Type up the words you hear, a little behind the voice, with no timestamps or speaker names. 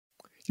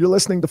You're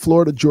listening to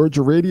Florida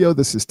Georgia Radio.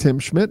 This is Tim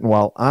Schmidt, and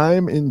while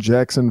I'm in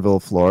Jacksonville,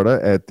 Florida,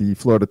 at the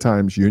Florida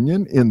Times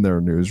Union in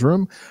their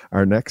newsroom,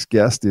 our next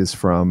guest is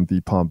from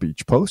the Palm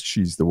Beach Post.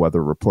 She's the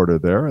weather reporter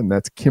there, and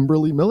that's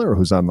Kimberly Miller,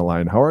 who's on the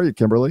line. How are you,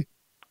 Kimberly?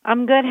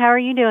 I'm good. How are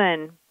you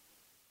doing?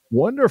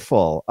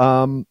 Wonderful.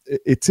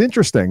 It's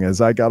interesting.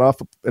 As I got off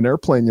an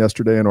airplane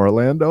yesterday in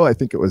Orlando, I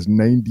think it was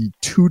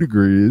 92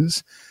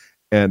 degrees.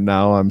 And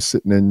now I'm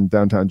sitting in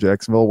downtown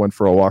Jacksonville, went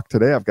for a walk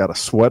today. I've got a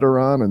sweater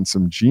on and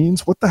some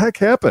jeans. What the heck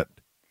happened?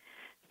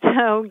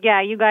 So, yeah,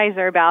 you guys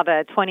are about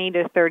a 20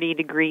 to 30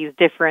 degrees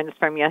difference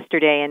from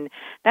yesterday, and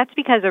that's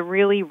because a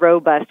really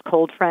robust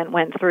cold front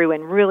went through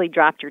and really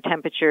dropped your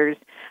temperatures.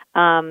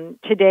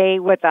 Today,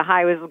 what the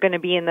high was going to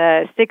be in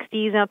the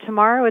 60s. Now,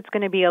 tomorrow it's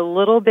going to be a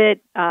little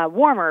bit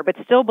warmer, but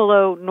still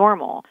below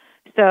normal.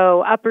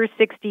 So upper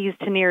 60s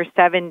to near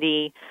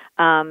 70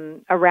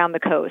 around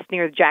the coast,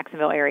 near the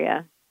Jacksonville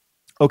area.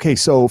 Okay,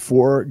 so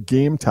for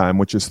game time,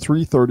 which is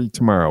 3:30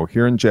 tomorrow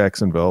here in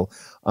Jacksonville,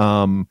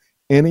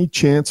 any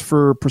chance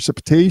for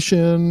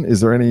precipitation?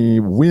 Is there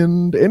any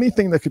wind?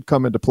 Anything that could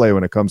come into play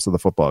when it comes to the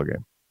football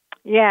game?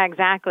 Yeah,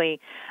 exactly.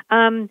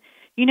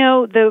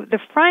 The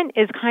front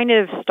is kind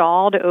of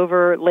stalled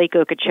over Lake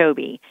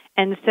Okeechobee,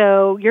 and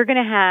so you're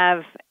going to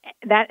have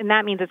that, and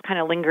that means it's kind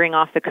of lingering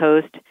off the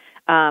coast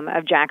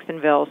of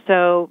Jacksonville.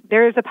 So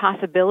there is a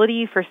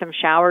possibility for some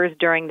showers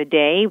during the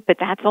day, but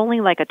that's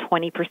only like a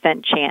 20%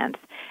 chance.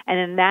 And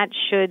then that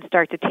should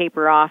start to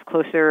taper off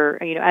closer,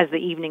 as the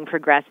evening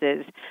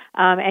progresses.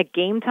 At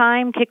game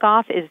time,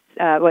 kickoff is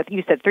what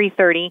you said,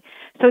 3:30.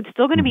 So it's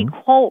still going to be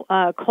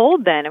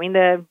cold then. I mean,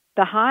 the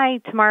high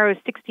tomorrow is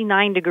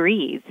 69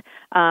 degrees.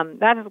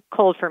 That's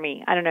cold for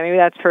me. I don't know. Maybe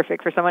that's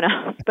perfect for someone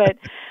else. But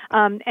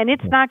and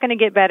it's not going to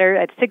get better.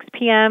 At 6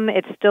 p.m.,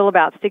 it's still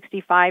about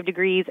 65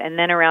 degrees. And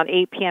then around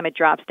 8 p.m., it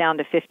drops down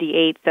to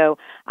 58. So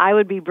I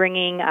would be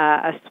bringing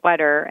a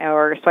sweater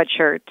or a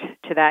sweatshirt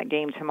to that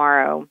game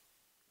tomorrow.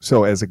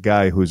 So as a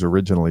guy who's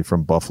originally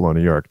from Buffalo,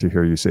 New York, to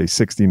hear you say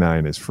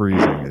 69 is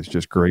freezing is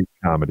just great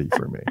comedy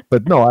for me.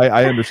 But no,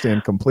 I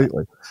understand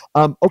completely.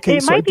 Okay,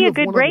 it might be a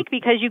good break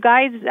because you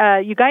guys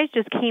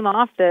just came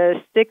off the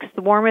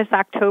 6th warmest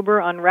October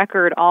on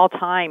record all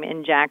time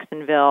in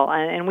Jacksonville,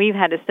 and we've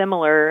had a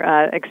similar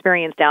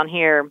experience down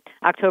here.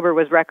 October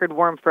was record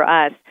warm for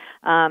us.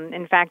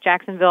 In fact,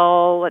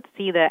 Jacksonville, let's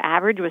see, the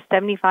average was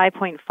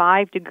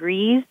 75.5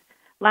 degrees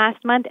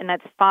last month, and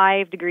that's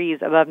 5 degrees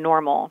above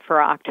normal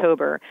for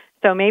October.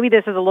 So maybe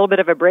this is a little bit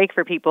of a break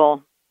for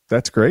people.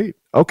 That's great.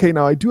 Okay,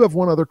 now I do have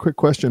one other quick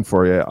question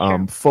for you.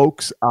 Sure.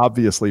 Folks,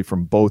 obviously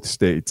from both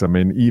states, I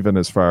mean, even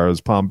as far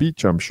as Palm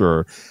Beach, I'm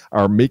sure,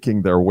 are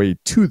making their way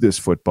to this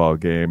football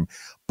game.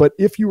 But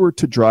if you were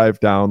to drive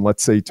down,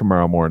 let's say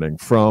tomorrow morning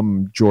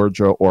from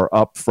Georgia or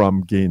up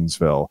from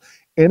Gainesville,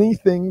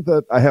 anything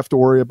that I have to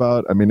worry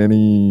about? I mean,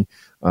 any,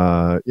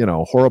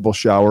 horrible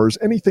showers,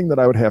 anything that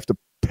I would have to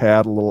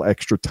pad a little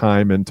extra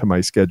time into my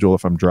schedule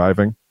if I'm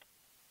driving?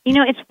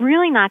 It's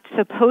really not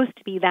supposed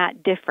to be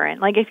that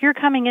different. Like if you're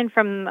coming in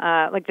from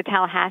like the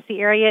Tallahassee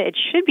area, it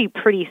should be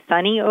pretty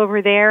sunny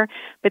over there.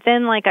 But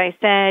then, like I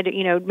said,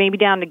 maybe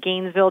down to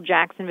Gainesville,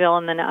 Jacksonville,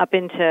 and then up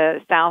into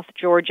South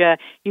Georgia,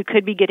 you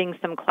could be getting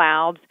some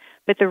clouds.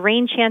 But the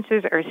rain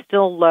chances are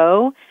still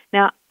low.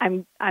 Now,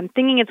 I'm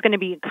thinking it's going to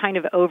be kind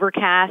of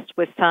overcast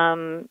with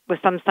some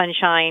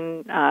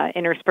sunshine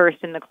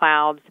interspersed in the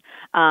clouds.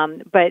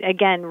 But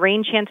again,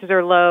 rain chances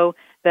are low.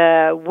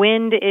 The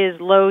wind is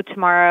low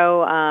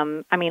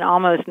tomorrow.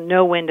 Almost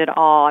no wind at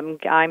all.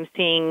 I'm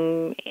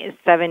seeing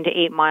 7 to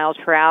 8 miles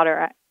per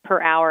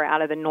hour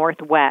out of the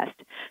northwest.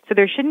 So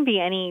there shouldn't be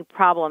any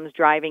problems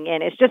driving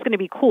in. It's just going to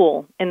be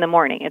cool in the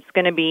morning. It's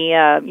going to be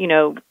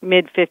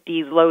mid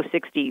 50s, low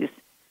 60s.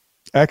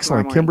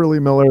 Excellent. Kimberly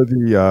Miller,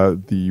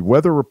 the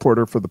weather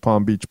reporter for the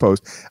Palm Beach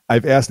Post.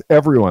 I've asked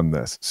everyone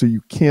this, so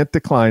you can't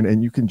decline,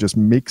 and you can just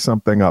make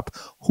something up.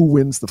 Who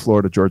wins the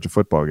Florida-Georgia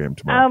football game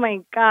tomorrow? Oh, my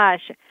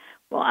gosh.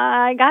 Well,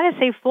 I got to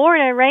say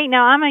Florida right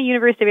now. I'm a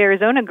University of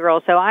Arizona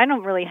girl, so I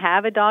don't really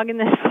have a dog in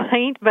this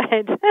fight,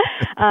 but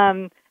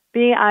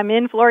I'm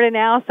in Florida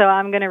now, so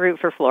I'm going to root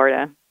for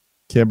Florida.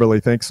 Kimberly,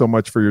 thanks so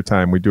much for your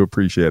time. We do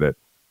appreciate it.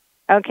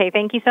 Okay,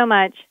 thank you so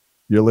much.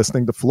 You're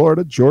listening to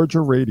Florida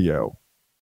Georgia Radio.